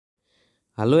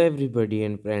Hello everybody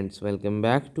and friends, welcome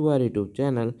back to our YouTube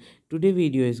channel. Today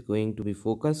video is going to be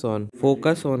focus on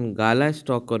Gala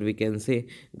stock, or we can say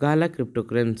Gala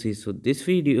cryptocurrency. So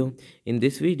in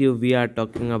this video we are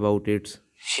talking about its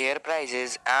share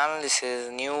prices, analysis,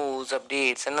 news,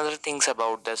 updates, and other things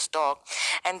about the stock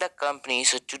and the company.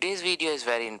 So today's video is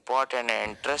very important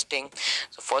and interesting.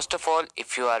 So first of all,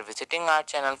 if you are visiting our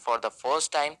channel for the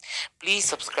first time, please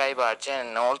subscribe our channel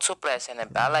and also press on a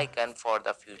bell icon for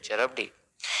the future update.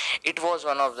 It was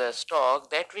one of the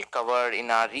stock that we covered in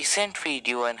our recent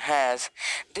video, and has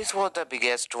this was the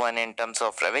biggest one in terms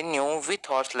of revenue. We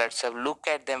thought let's have a look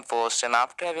at them first, and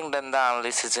after having done the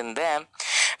analysis in them,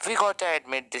 we got to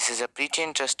admit this is a pretty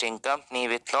interesting company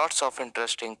with lots of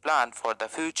interesting plan for the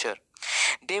future.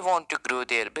 They want to grow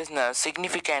their business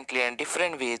significantly in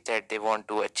different ways that they want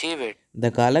to achieve it. The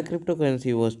Gala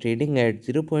cryptocurrency was trading at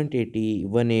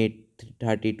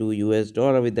 0.801832 US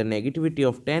dollar with a negativity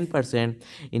of 10%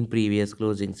 in previous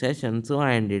closing session. So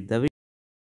I ended the video.